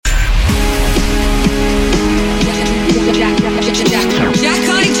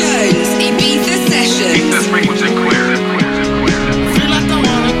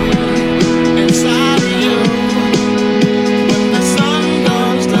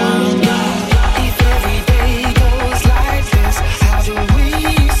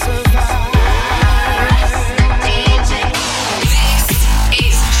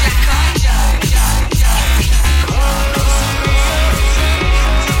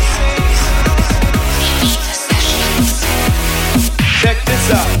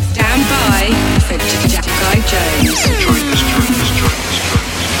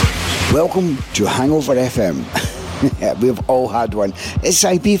Welcome to Hangover FM. We've all had one. It's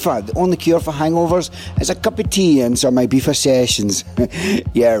Ibiza. The only cure for hangovers is a cup of tea and some Ibiza sessions.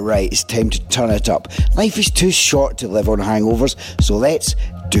 Yeah, right. It's time to turn it up. Life is too short to live on hangovers, so let's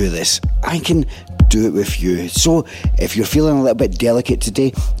do this. I can do it with you. So, if you're feeling a little bit delicate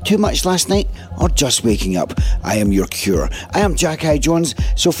today, too much last night, or just waking up, I am your cure. I am Jack I. Jones,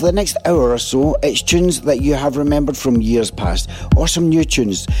 so for the next hour or so, it's tunes that you have remembered from years past, or some new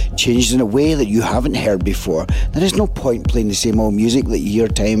tunes, changed in a way that you haven't heard before. There is no point playing the same old music that you hear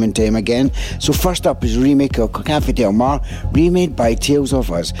time and time again. So first up is a remake of Cafe Del Mar, remade by Tales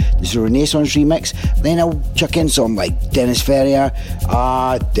of Us. This is a Renaissance remix. Then I'll chuck in some like Dennis Ferrier,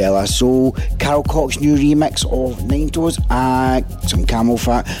 De La Soul, Carol Cox new remix of Nine Toes, some Camel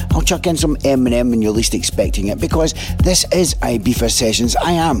Fat. I'll chuck in some Eminem when you're least expecting it, because this is Ibiza Sessions.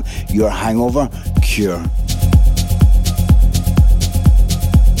 I am your hangover cure.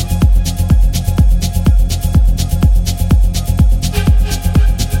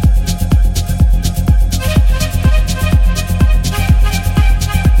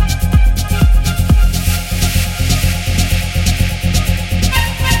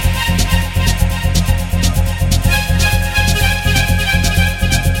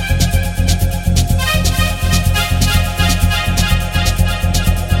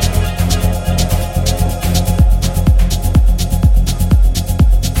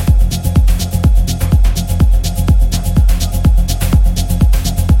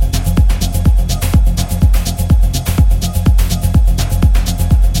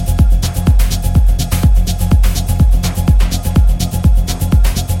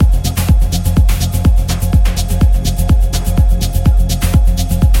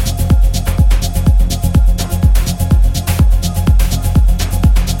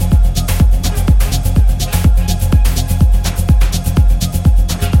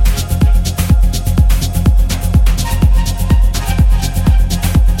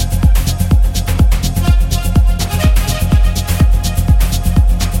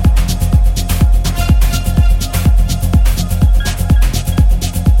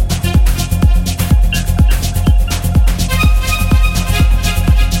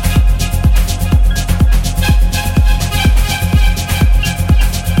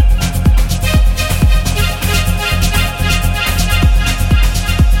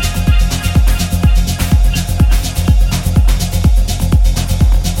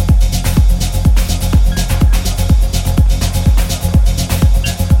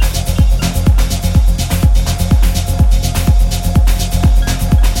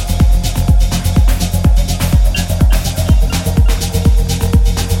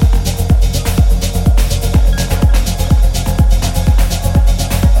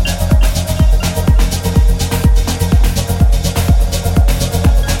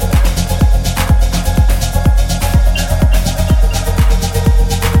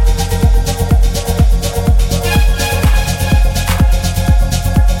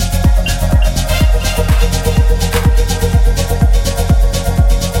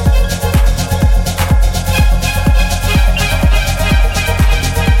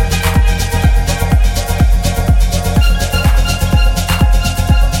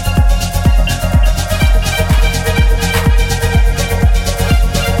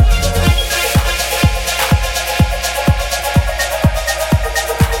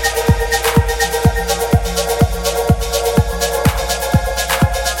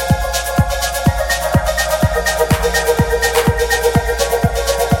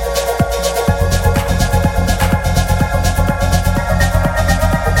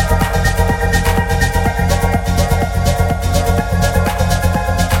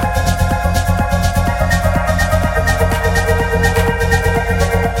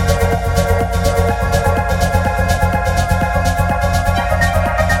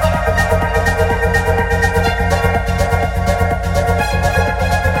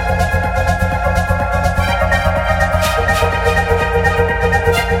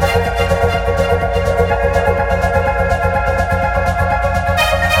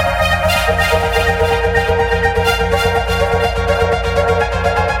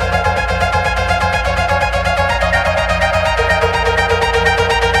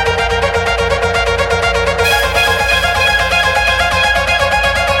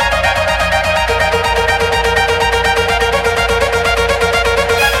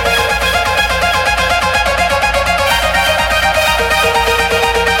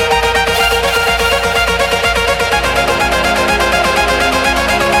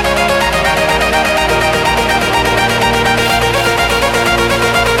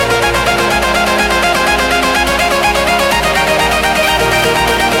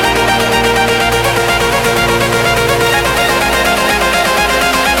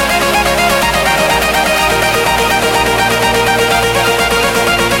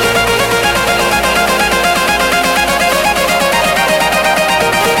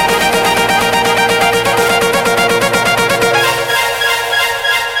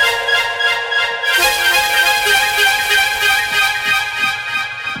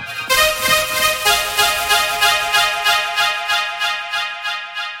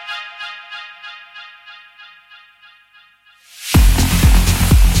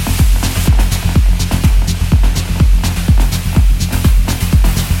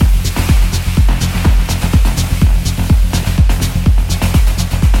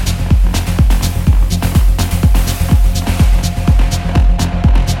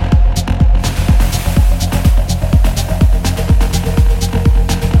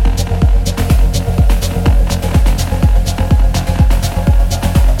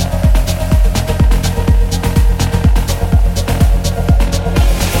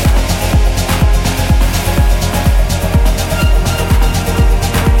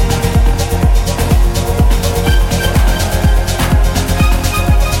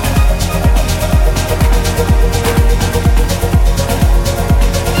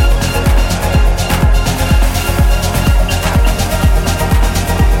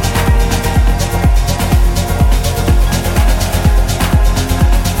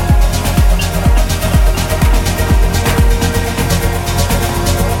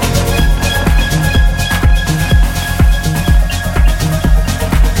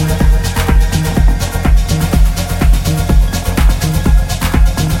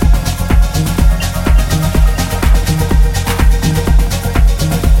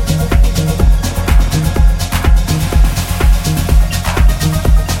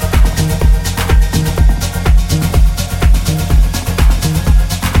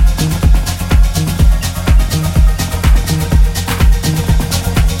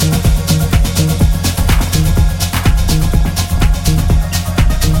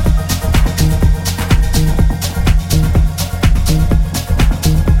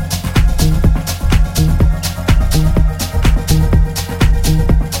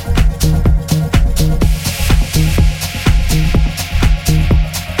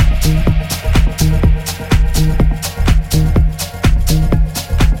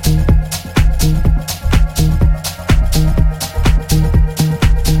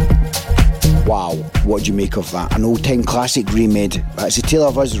 What do you make of that? An old-time classic remade. It's a Tale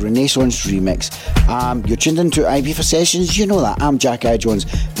of Us Renaissance remix. You're tuned into Ibiza Sessions, you know that. I'm Jack I. Jones.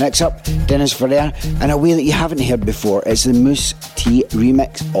 Next up, Dennis Ferrer, in a way that you haven't heard before. It's the Mousse T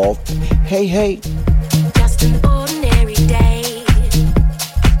remix of Hey Hey. Just an ordinary day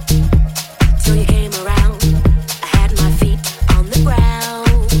till you came around. I had my feet on the ground.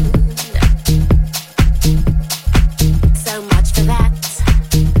 So much for that.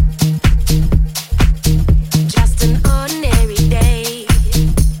 Just an ordinary day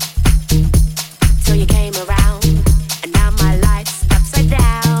till you came around, and now my life's upside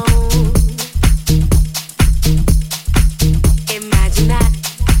down. Imagine that.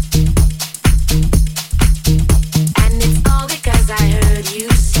 And it's all because I heard you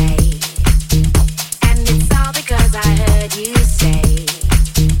say. And it's all because I heard you say.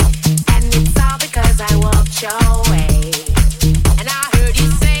 And it's all because I walked your way. And I heard you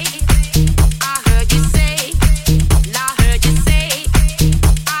say, I heard you say, and I heard you say,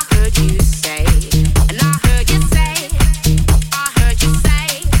 I heard you say, and I heard you say, I heard you say,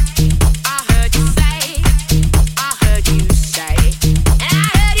 I heard you say, I heard you say, and I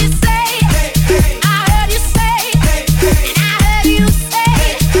heard you say, I heard you say, and I heard you say,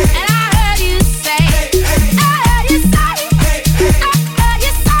 and I heard you say, I heard you say, I heard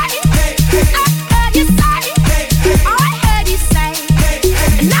you say, I heard you say, I heard you say, oh, I heard you say,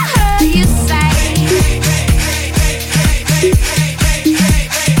 and I heard you say.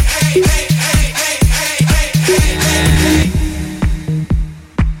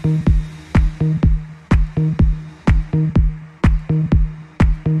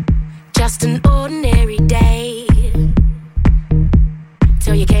 Just an ordinary day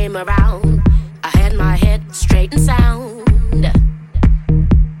till you came around. I had my head straight and sound,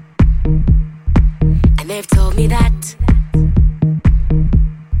 and they've told me that.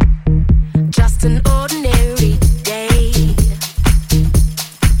 Just an ordinary day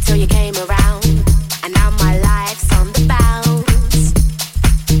till you came around, and now my life's on the bounce.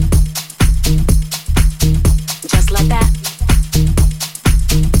 Just like that.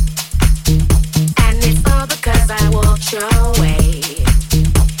 And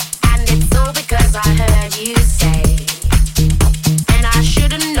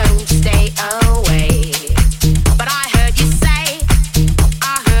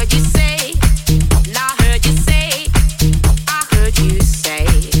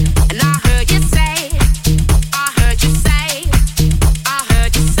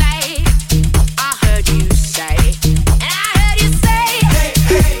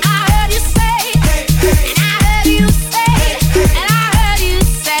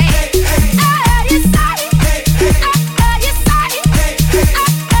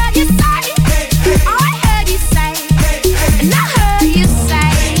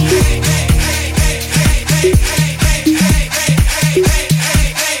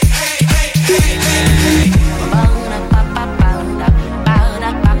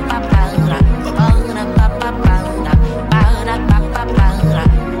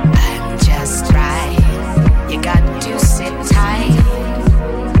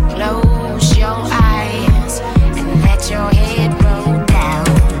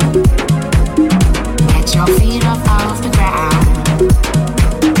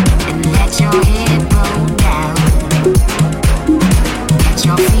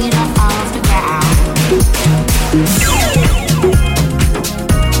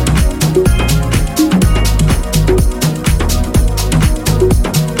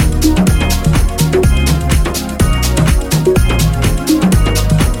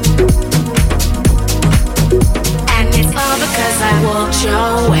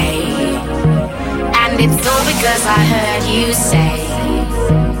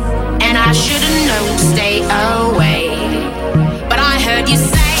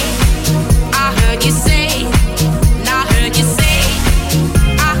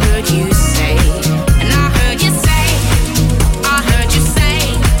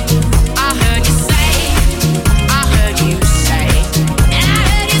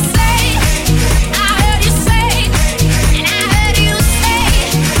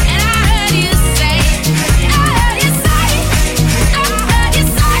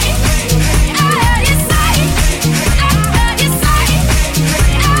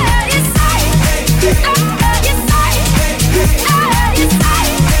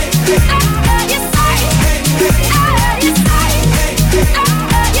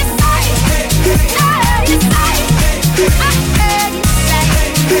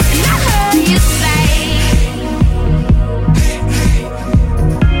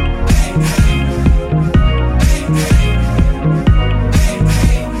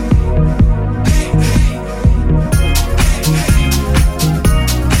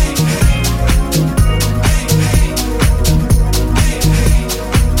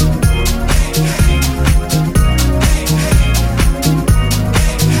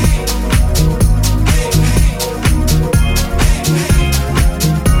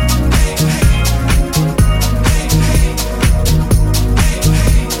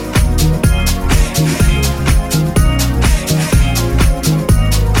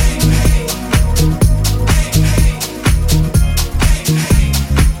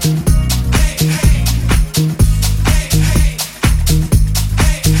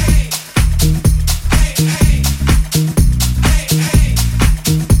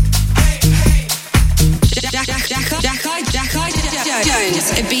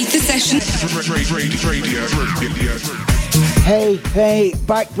Hey,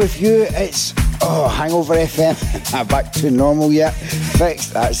 back with you. It's Hangover FM. Back to normal yet?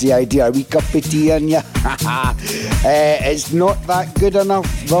 Fixed. That's the idea. A wee cup of tea in ya. It's not that good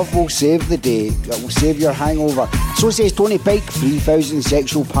enough. Love will save the day. It will save your hangover. So says Tony Pike. 3,000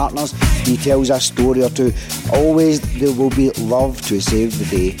 sexual partners. He tells a story or two. Always there will be love to save the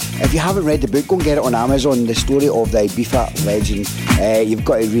day. If you haven't read the book, go and get it on Amazon. The story of the Ibiza legend. You've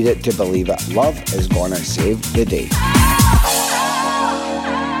got to read it to believe it. Love is gonna save the day.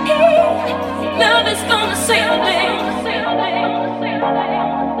 Love is gonna save the day.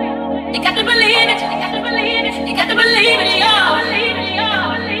 You got to believe it. You got to believe it. You got to believe it, y'all.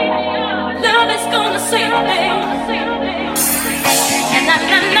 Love is gonna save the day. And na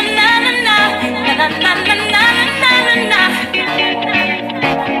na na na na na na na na na na na.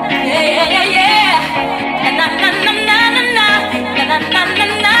 Yeah. And na na na na na na na na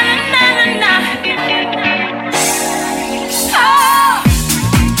na na na. Oh.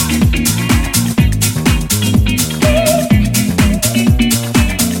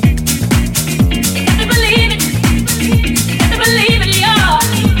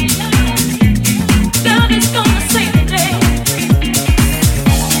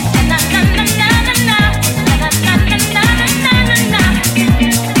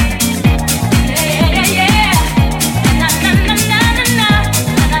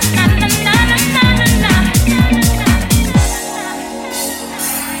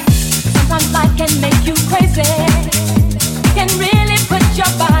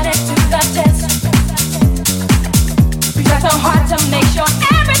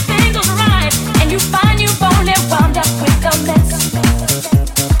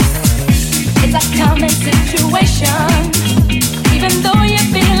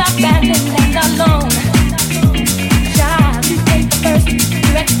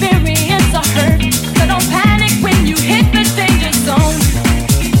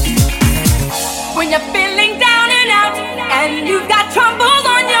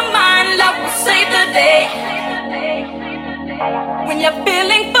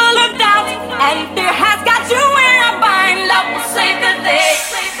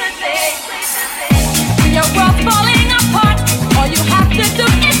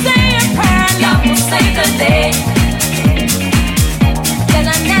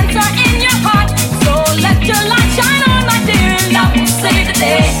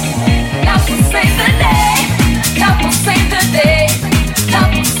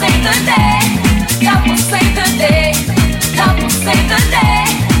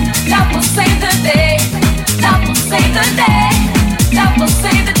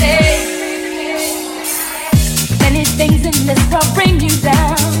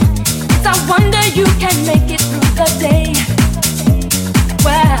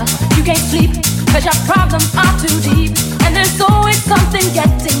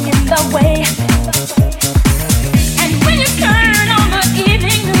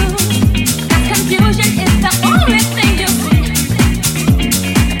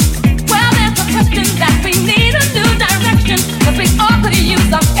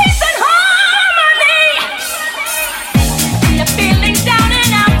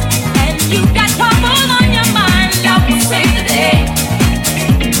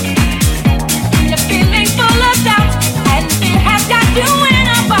 Feeling full of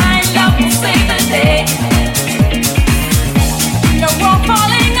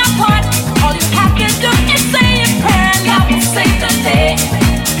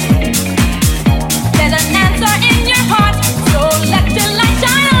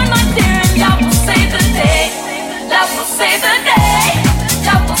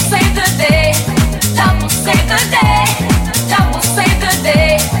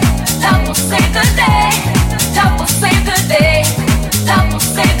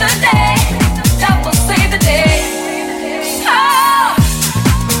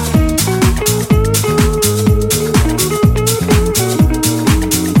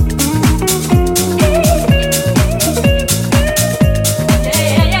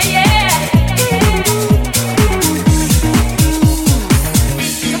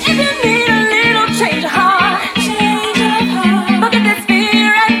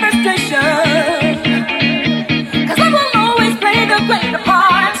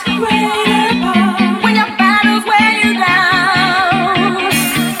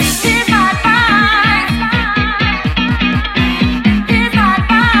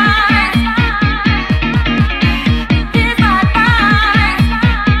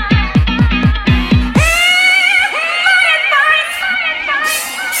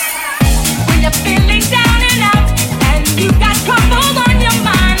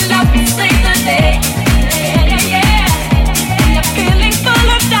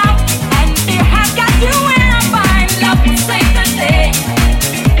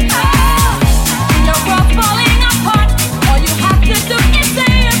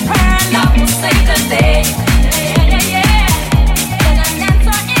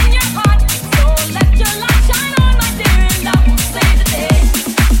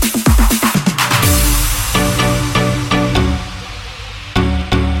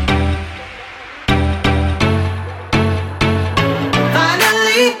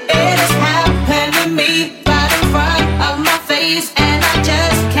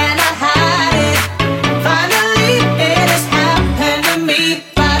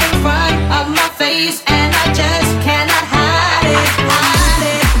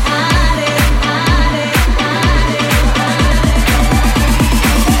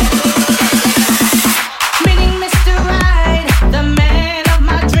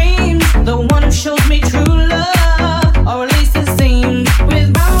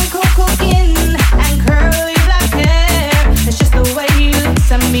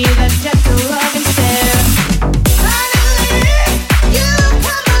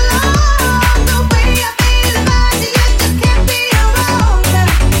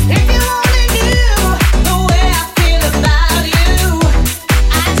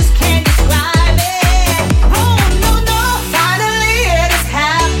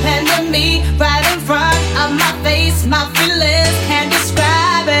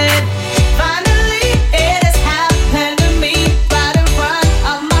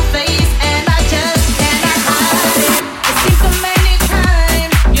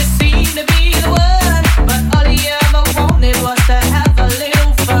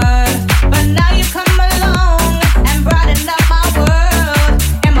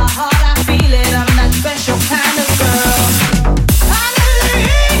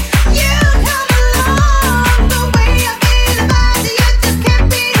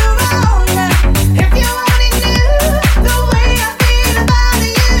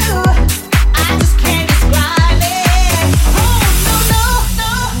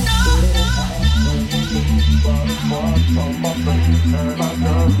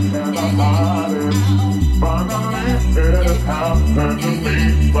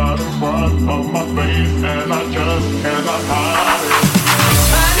me right in front of my face, and I just cannot hide it.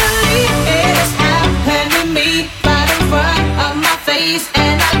 Finally, it has happened to me right in front of my face,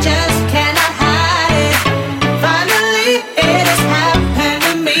 and I just cannot hide it. Finally, it has happened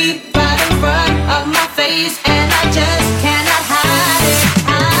to me right in front of my face, and I just cannot hide it.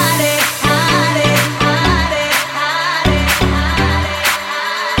 Hide it, hide it, hide it, hide it, hide it, hide it.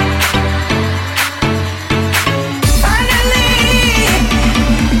 Finally,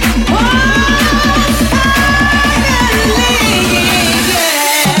 oh, finally, yeah.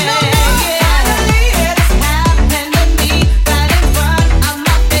 Finally, it has happened to me right in front of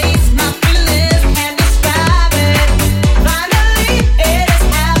my face. My feelings can't describe it. Finally, it has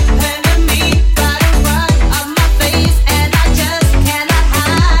happened to me right in front of my face, and I just cannot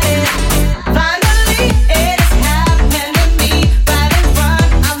hide it. Finally, it has happened to me right in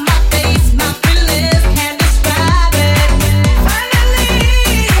front of my face. My feelings can't describe it. Finally,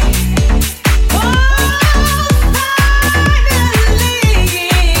 oh,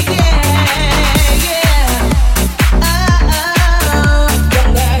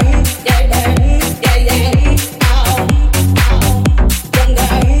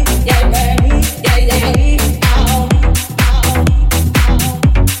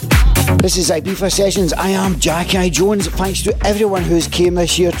 This is Ibiza Sessions. I am Jackie Jones. Thanks to everyone who's came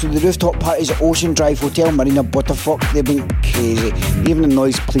this year to the rooftop parties at Ocean Drive Hotel, Marina Butterfuck. They've been crazy. Even the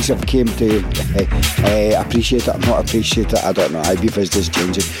noise police have came to appreciate it. I'm not appreciate it. I don't know. Ibiza's just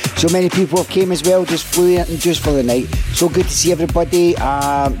changing. So many people came as well, just flew in just for the night. So good to see everybody.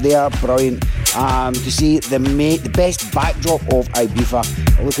 They are brilliant. To see the best backdrop of Ibiza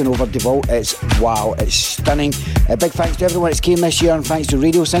looking over the vault. It's wow, it's stunning. Big thanks to everyone that's came this year, and thanks to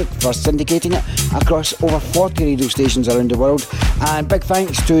Radio Sync for syndicating it across over 40 radio stations around the world. And big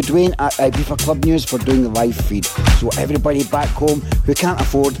thanks to Dwayne at Ibiza Club News for doing the live feed. So everybody back home who can't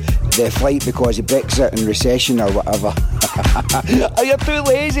afford the flight because of Brexit and recession or whatever, are you too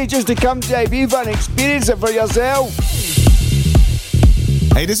lazy just to come to Ibiza and experience it for yourself?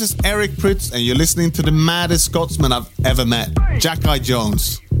 Hey, this is Eric Prydz, and you're listening to the maddest Scotsman I've ever met, Jackie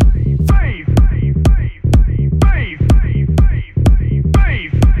Jones.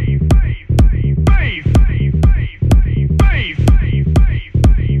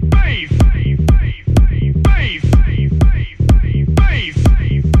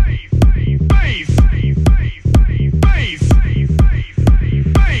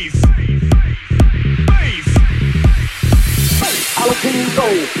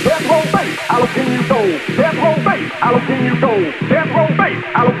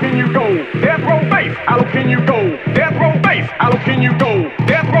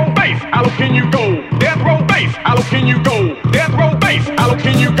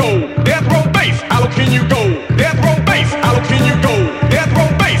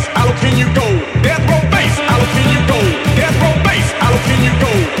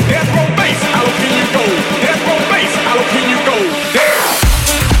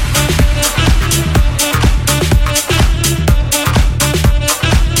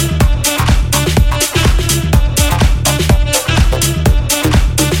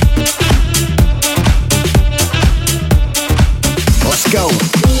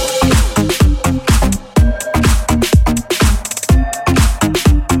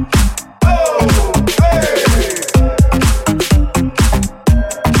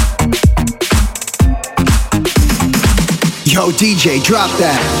 DJ, drop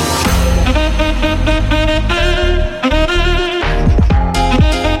that.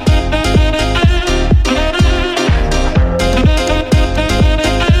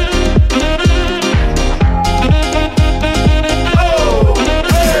 Oh!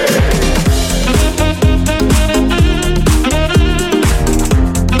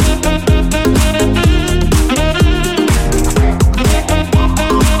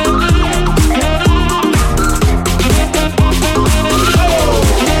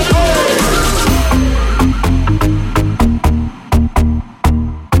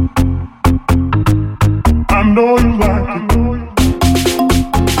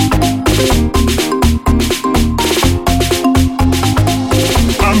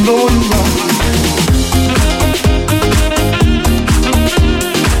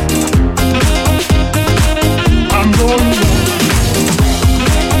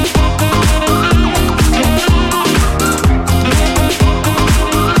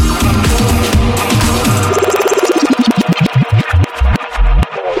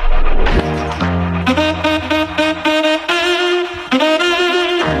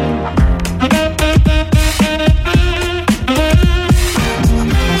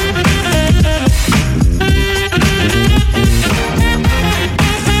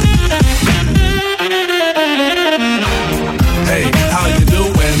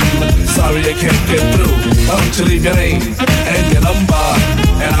 leave your name and your number,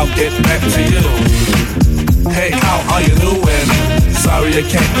 and I'll get back to you. Hey, how are you doing? Sorry I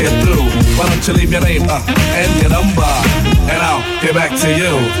can't get through. Why don't you leave your name and your number, and I'll get back to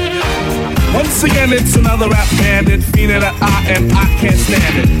you. Once again, it's another rap bandit, feeling that and I can't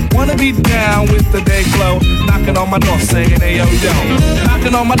stand it. Wanna be down with the day glow, knocking on my door saying, hey yo yo.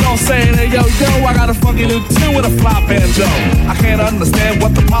 Knocking on my door saying, hey yo yo, I got a funky new tune with a fly banjo. I can't understand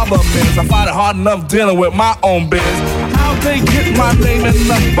what the problem is. I find it hard enough dealing with my own biz. How they get my name and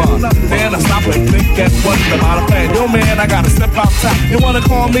number? Then I stop and think and wonder about a plan. Yo man, I gotta step outside. You wanna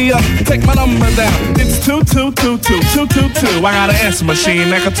call me up? Take my number down. It's 2222222. I got an answer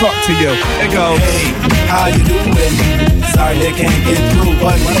machine that can talk to you. It goes, hey, how you doing? Sorry they can't get through,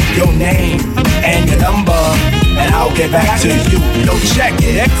 but your name and your number, and I'll get back to you. Yo, check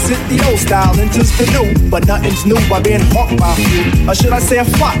it. Exit the old style, enters the new, but nothing's new by being hawked by a few. Or should I say a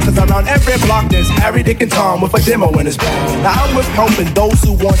flock? Cause around every block there's Harry, Dick, and Tom with a demo in his bag. Now I'm with helping those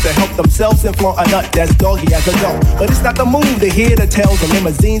who want to help themselves and flaunt a nut that's doggy as a dog. But it's not the move to hear the tales of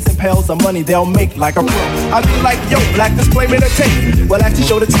limousines and pails of money they'll make like a pro. I be like, yo, black display made a tape. Well, actually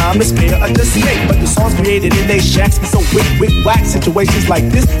show the time to spare or just snake. But the songs created in they shacks be so wick, whack. Situations like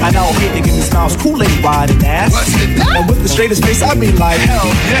this, I now hate to give me smiles, Kool-Aid wide and ass. And with the straightest face, I be like, hell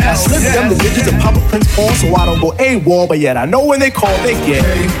yeah. I slip them the digits and pop a Prince Paul so I don't go AWOL. But yet I know when they call, they get.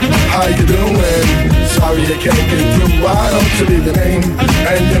 Hey, how you doing? Sorry I can't get through. Why don't you leave your name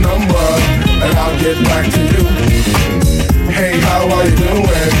and your number, and I'll get back to you. Hey, how are you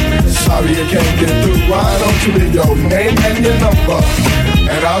doing? Sorry I can't get through. Why don't you leave your name and your number,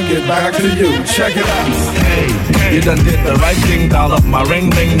 and I'll get back to you. Check it out. Hey, you done did the right thing, dial up my ring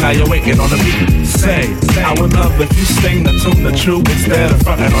ring. Now you're waiting on the beat. Say, I would love if you sing the tune the true instead of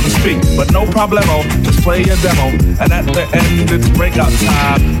fronting on the speak. But no problemo, just play your demo, and at the end it's breakout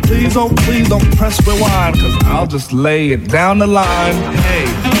time. Please don't press rewind, cause I'll just lay it down the line. Hey,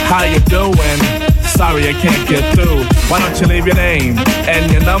 how you doing? Sorry I can't get through. Why don't you leave your name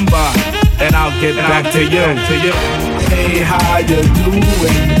and your number, and I'll get back to you. Hey, how you doing?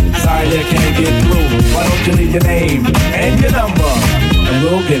 Sorry I can't get through. Why don't you leave your name and your number, and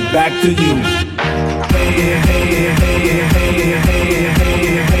we'll get back to you. Hey, hey, hey, hey, hey, hey, hey,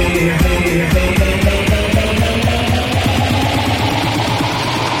 hey, hey, hey.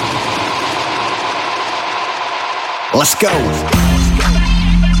 Let's go.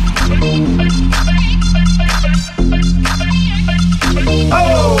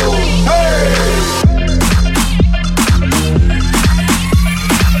 Oh, hey!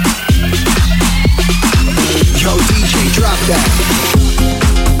 Yo, DJ, drop that.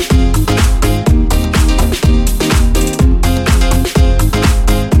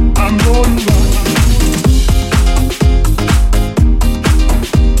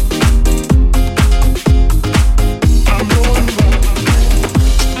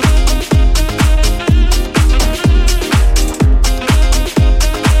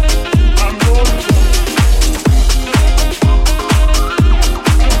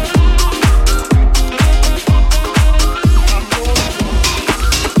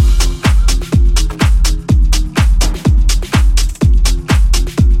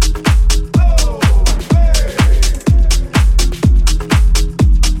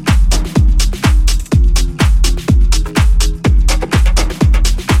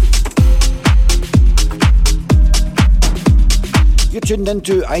 Tuned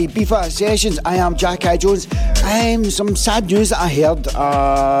into Ibiza Sessions. I am Jack I. Jones. Some sad news that I heard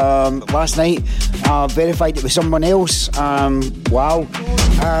last night. Verified it with someone else. Wow.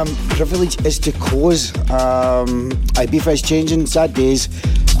 Privilege is to close. Ibiza is changing. Sad days.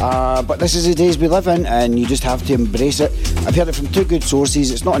 But this is the days we live in, and you just have to embrace it. I've heard it from two good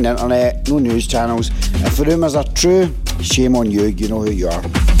sources. It's not on the internet, no news channels. If the rumours are true, shame on you. You know who you are.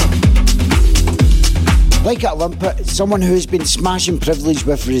 Like at Limpet, someone who's been smashing Privilege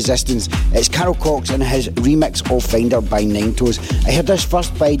with Resistance. It's Carol Cox and his remix of Finder by Nine Toes. I heard this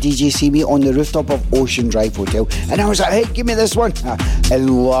first by DJ Simi on the rooftop of Ocean Drive Hotel, and I was like, hey, give me this one.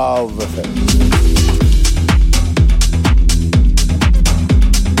 In love with it.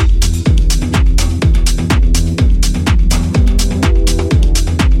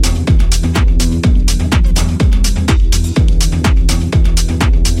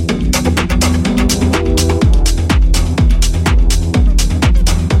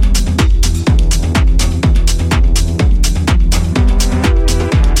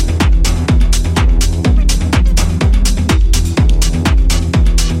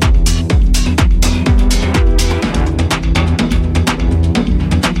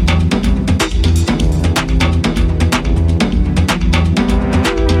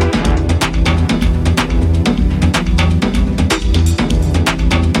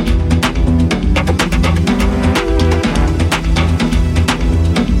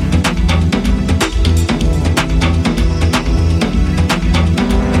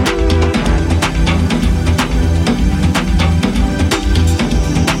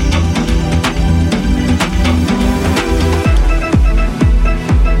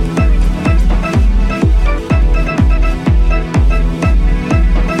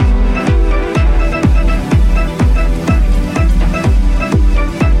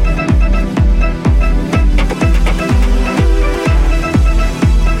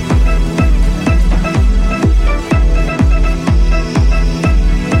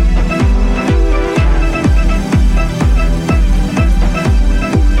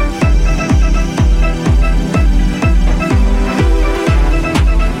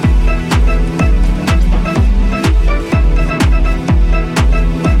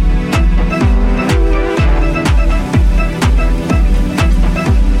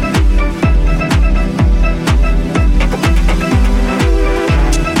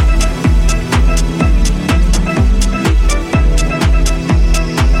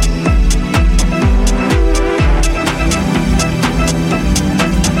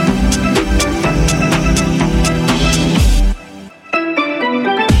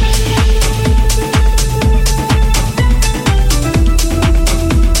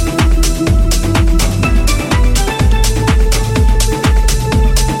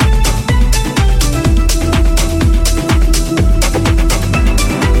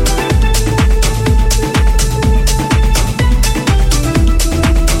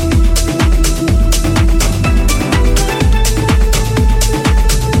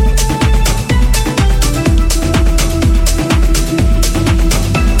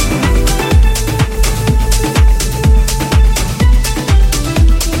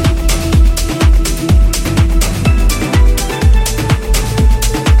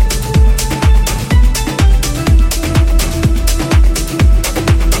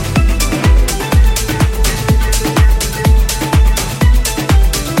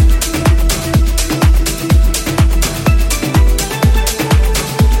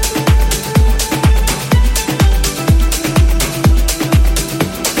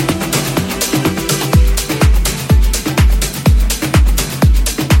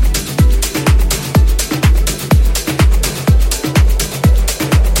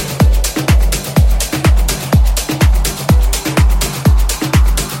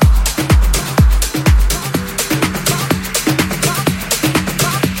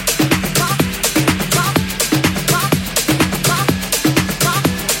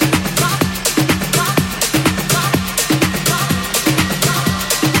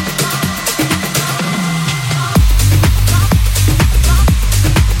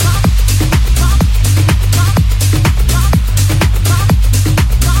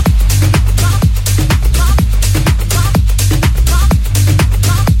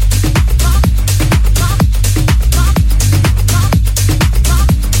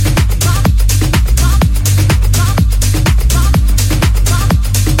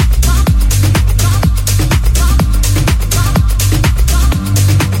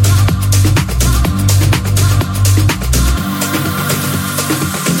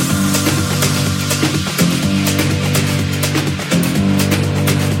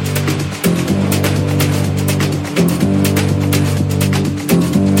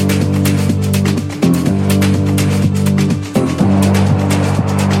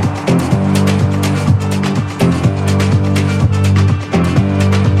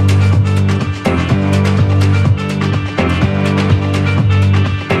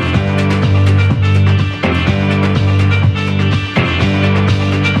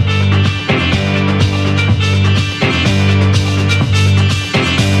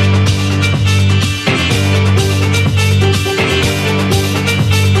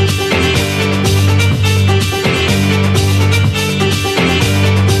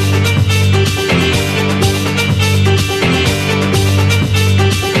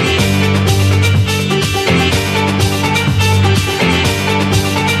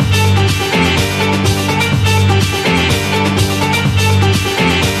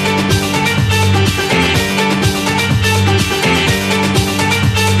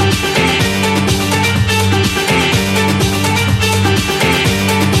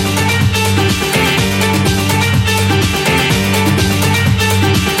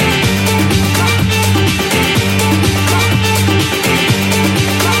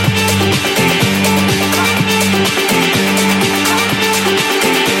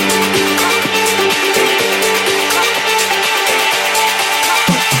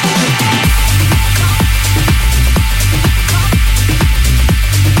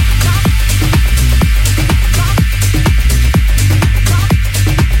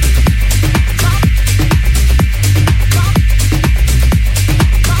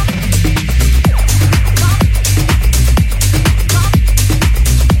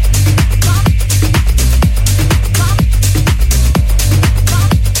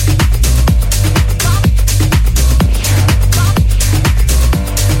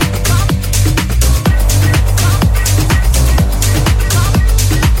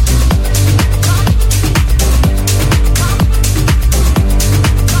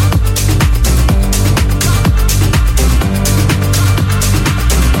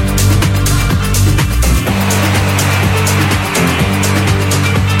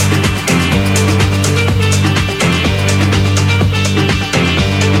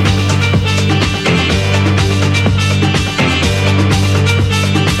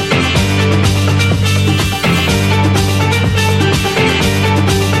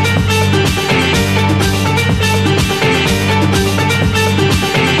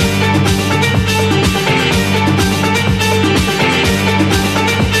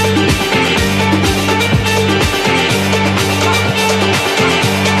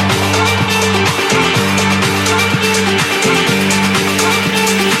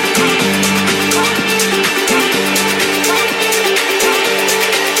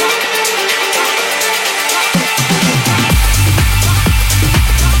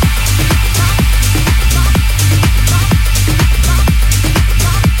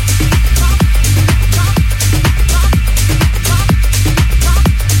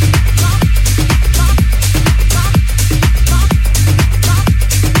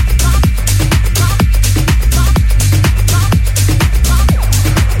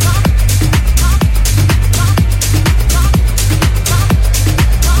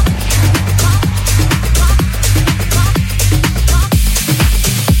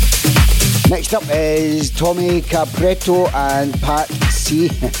 Next up is Tommy Capretto and Pat C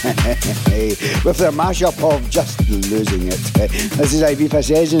with their mashup of Just Losing It. This is Ibiza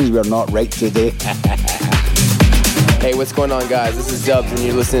Sessions. We're not right today. Hey, what's going on, guys? This is Dubs, and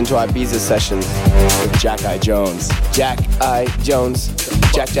you're listening to Ibiza Sessions with Jack I. Jones. Jack I. Jones.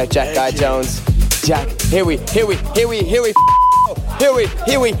 Jack I. Jones. Jack. Here we go. Here we go.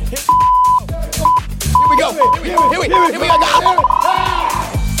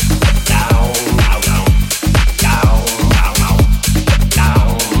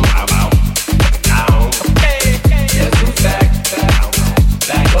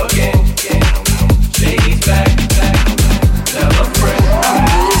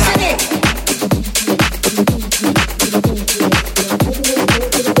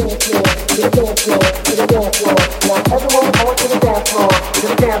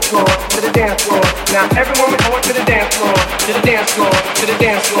 Now everyone report to the dance floor, to the dance floor, to the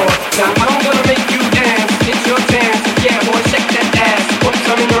dance floor. Now I'm gonna make you dance, it's your chance. Yeah, boy, shake that ass. What's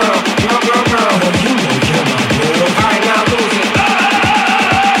coming, girl? Girl. You know you're my girl. All right, now lose it.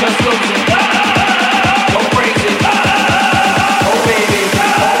 Just lose it. Go crazy. Oh baby,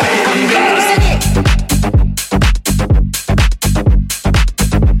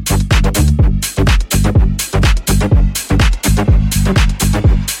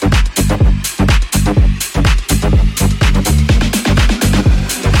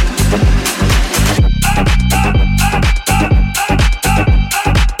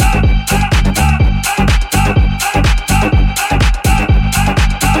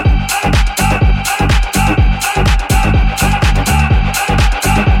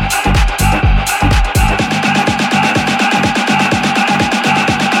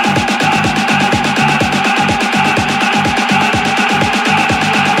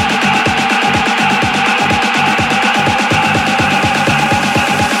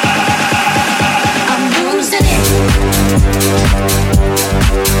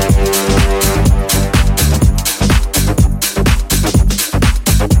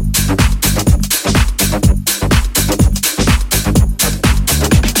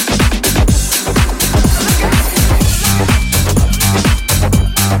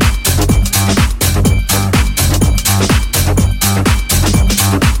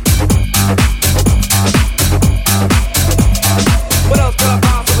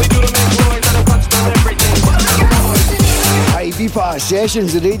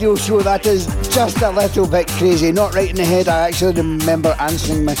 Sessions, the radio show that is just a little bit crazy. Not right in the head. I actually remember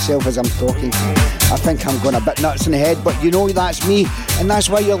answering myself as I'm talking. I think I'm going a bit nuts in the head, but you know that's me, and that's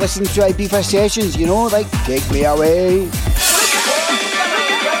why you're listening to Ibiza Sessions. You know, like, take me away.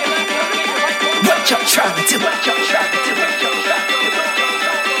 What y'all trying to do?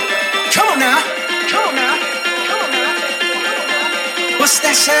 Come on now. What's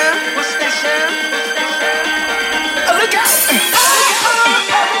that sound? Oh, look out!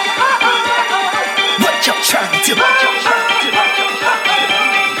 What y'all trying to do?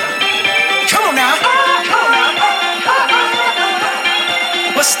 Come on now.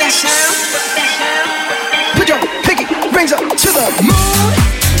 What's that sound? Put your pinky rings up to the moon.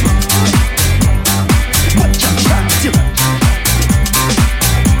 What y'all trying to do?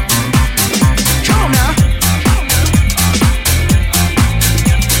 Come on now.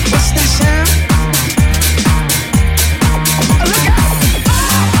 What's that sound? Look out!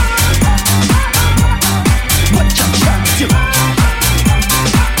 What y'all trying to do?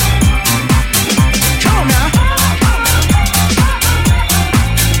 Come on now.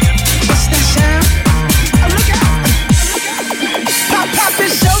 What's that sound? Look out! Pop,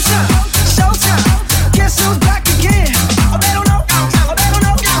 it's showtime. Guess who's back again? Oh, they don't know. I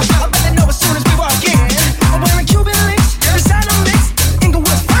bet they know as soon as we walk in. I'm wearing Cuban links, designer mix,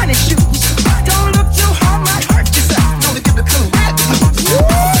 Inglewood's finest shoes. Don't look too hard, might hurt yourself. Know the cool red.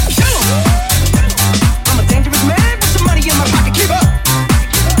 I'm a dangerous man with some money in my pocket. Keep up.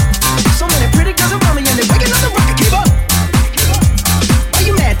 So many pretty girls around me and they're waking up the rocket. Keep up. Why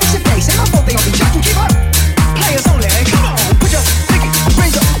you mad? Fix your face. Ain't my fault they all be jacking. Keep up. Players only. Come on. Put your pinky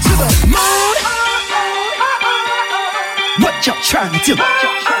rings up to the moon. What y'all trying to do?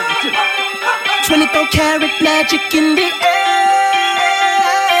 24 karat magic in the air.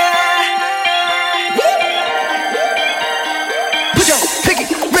 Put your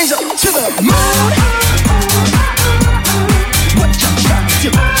pinky rings up to the moon. What y'all trying to do?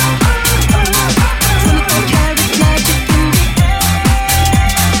 24 karat magic in the air.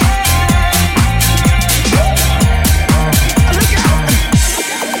 Look out!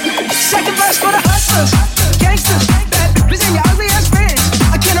 Second verse for the hustlers, gangsters, bad bitches and your ugly ass friends.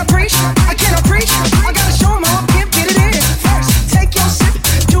 I cannot preach. I gotta show 'em how I can get it in. First, take your sip,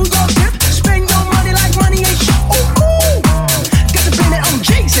 do your dip, spin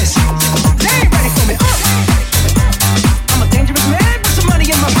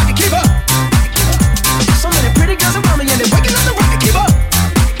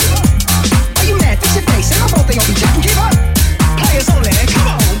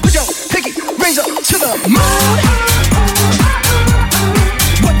the moon.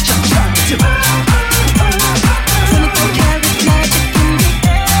 What you trying to do? 24 karat magic in the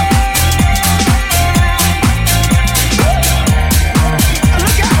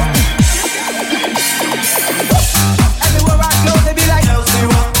look out! Everywhere I go, they be like Chelsea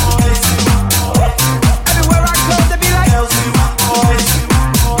Rock Boys. Everywhere I go, they be like Chelsea Rock Boys.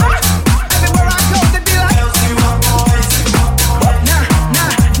 Everywhere I go, they be like Chelsea Rock Boys.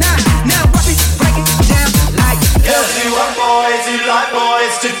 Now, what we break it down like Chelsea Rock Boys, you like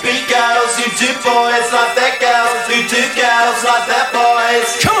boys to beat girls, you do boys like that girls, you do girls like that boys.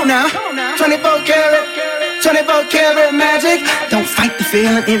 come on now, 24 karat magic. Don't fight the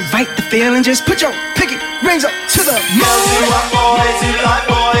feeling, invite the feeling. Just put your pinky rings up to the Chelsea moon. Rock Boys, you like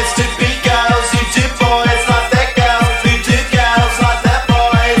boys to beat girls, you do boys like that girls, you do girls like that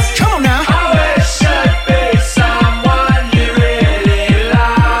boys. Come on now. Always should be someone you really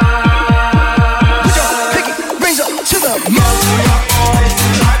love. Put your pinky rings up to the moon. Rock Boys, you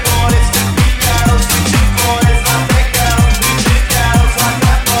like boys to beat girls, you do boys like that girls, you do girls like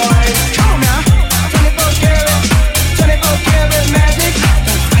that boys. Come on now. 24 karat magic.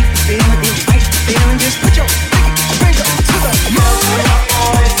 Don't fight the feeling, invite the feeling. Just put your pinky rings up to the moon. Rock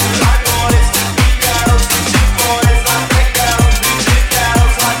Boys, you like boys to beat girls, you do boys like that girls, you do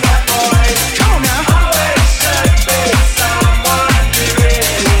girls like that boys. Come on now. Always should be someone you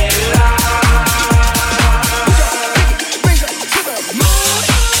really love. Rings up to the moon.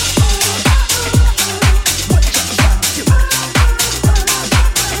 What you trying to do?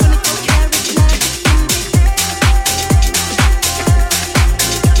 24 karat magic.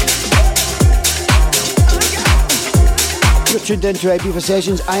 You're tuned into Ibiza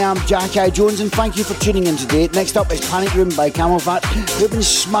Sessions. I am Jack I. Jones, and thank you for tuning in today. Next up is Panic Room by Camelphat, who've been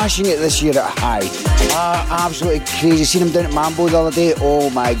smashing it this year at High. Absolutely crazy. Seen them down at Mambo the other day. Oh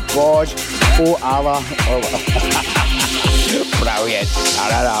my God. Oh Allah. Oh. Brilliant. Turn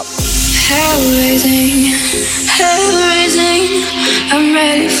it up. Hell raising, I'm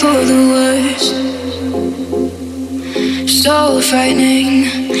ready for the worst. So frightening,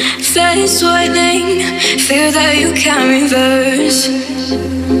 face whitening, fear that you can't reverse.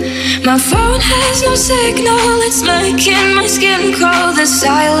 My phone has no signal, it's making my skin crawl. The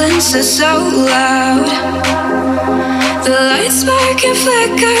silence is so loud. The lights spark and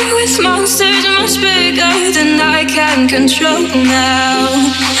flicker with monsters much bigger than I can control now.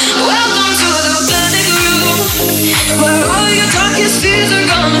 Welcome to the panic room, where all your darkest fears are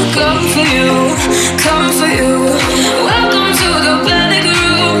gonna come for you, come for you. Welcome to the panic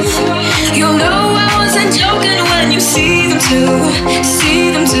room. You know I wasn't joking when you see them too,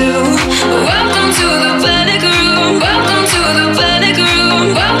 see them too. Welcome to the panic room. Welcome to the panic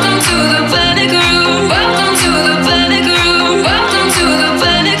room. Welcome to the panic room. Welcome to the panic room. Welcome to the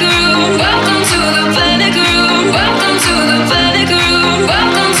panic room. Welcome to the panic room. Welcome to the panic room.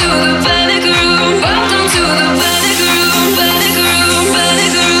 Welcome to the panic room. Welcome to the panic room. Panic room.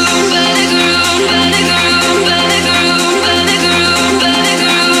 Panic room. Panic room. Panic room. Panic room. Panic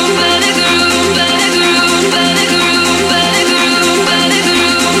room. Panic room. Panic room. Panic room. Panic room. Panic room.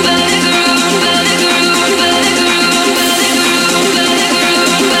 Panic room. Panic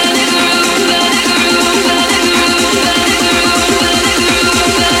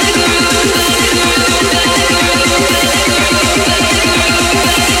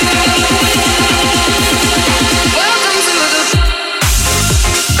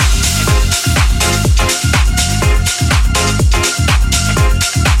room.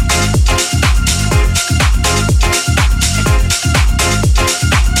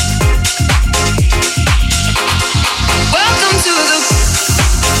 Panic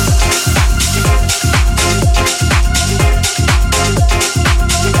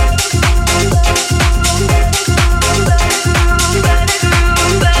room. Panic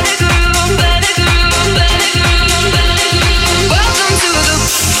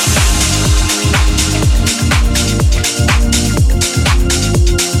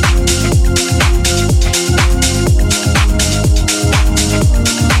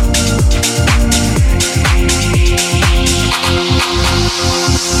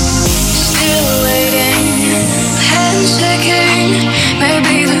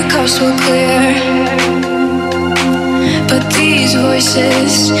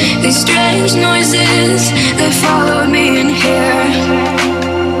voices, these strange noises that followed me in here.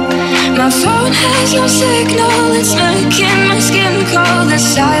 My phone has no signal, it's making my skin cold. The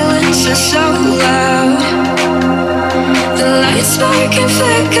silence is so loud. The lights spark and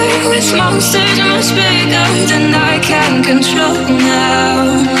flicker with monsters much bigger than I can control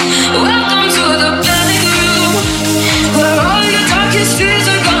now. Welcome to the panic room, where all your darkest fears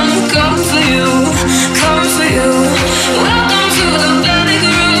are gonna come for you,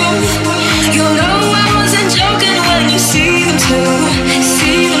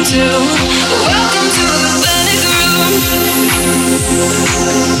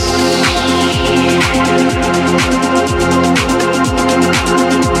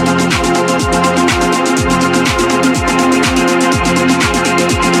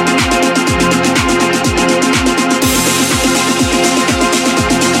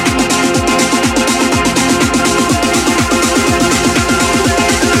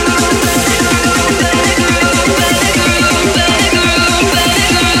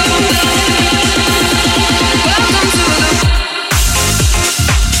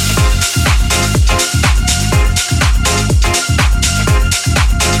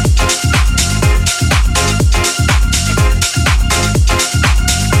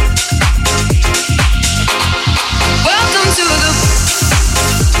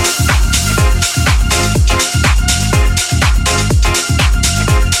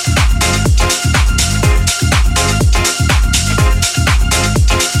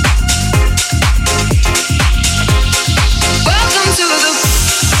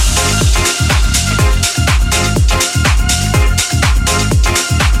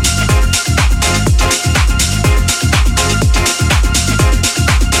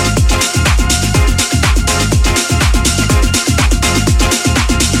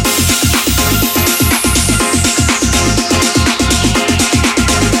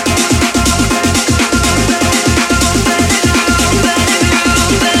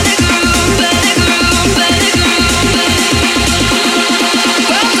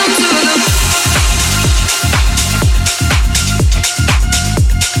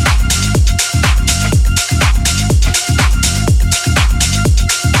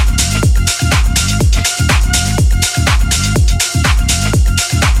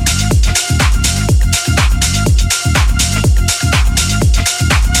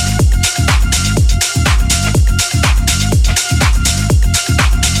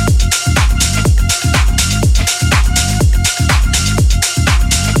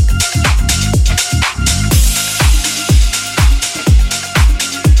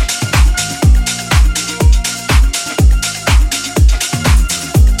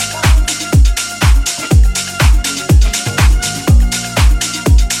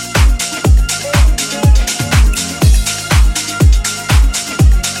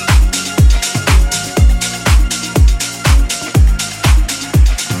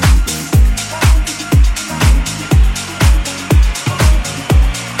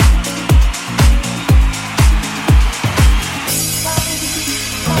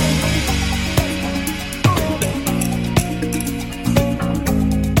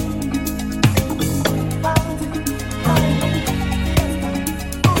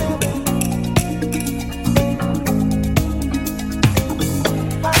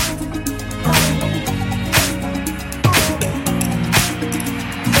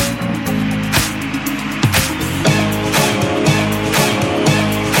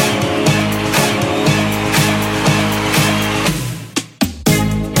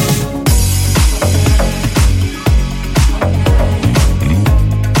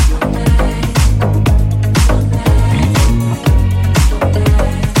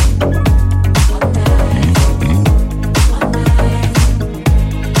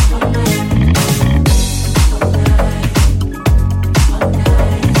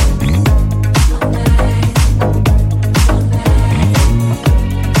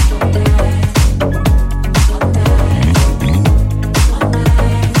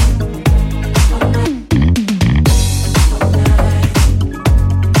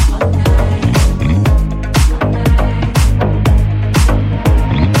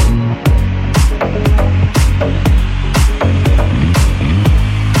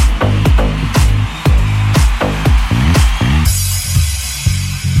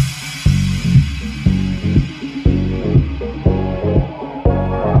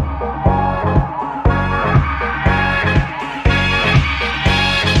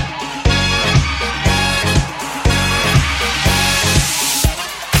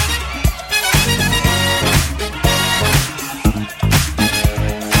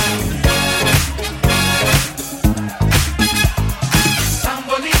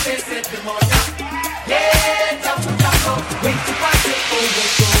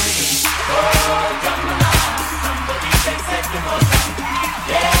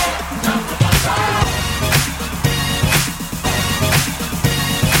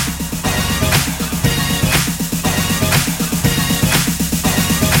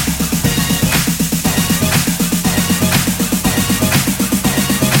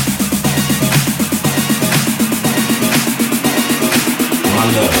 my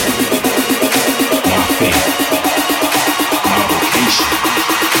love, my faith, my vocation.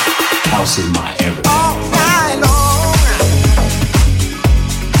 House is my everything. All night long.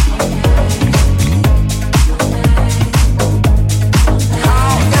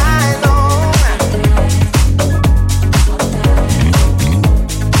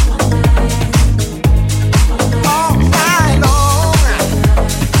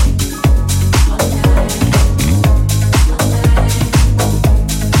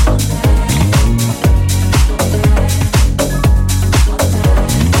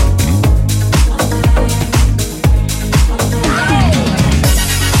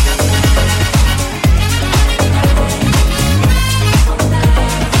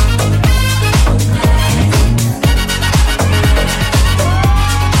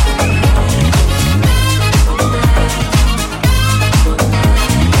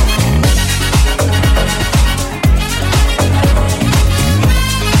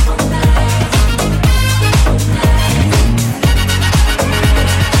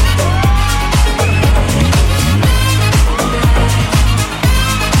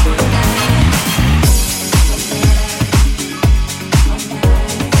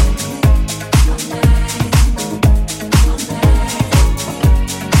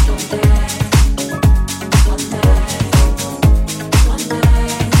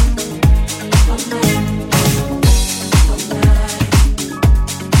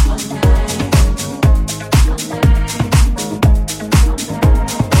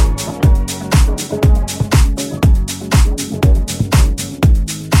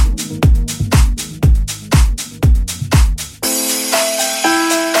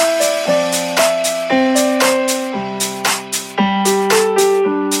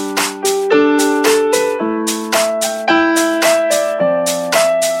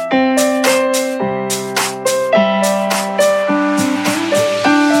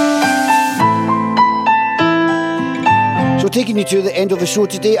 Taking you to the end of the show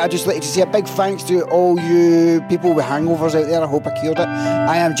today, I'd just like to say a big thanks to all you people with hangovers out there. I hope I cured it.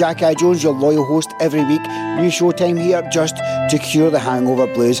 I am Jack I. Jones, your loyal host every week. New showtime here just to cure the hangover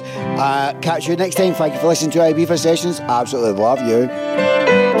blues. Catch you next time. Thank you for listening to Ibiza Sessions. Absolutely love you.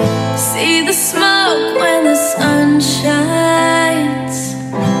 See the smoke when the sun shines.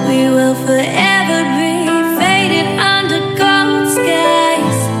 We will forever be faded under gold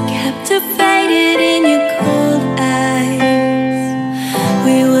skies, captivated in your cold eyes.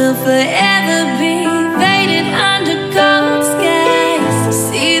 We will forever be faded under gold skies.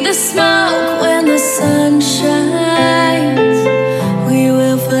 See the smoke when the sun shines. We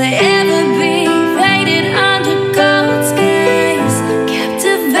will forever be faded under gold skies,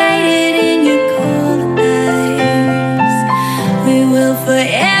 captivated in your cold eyes. We will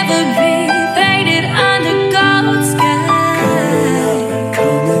forever be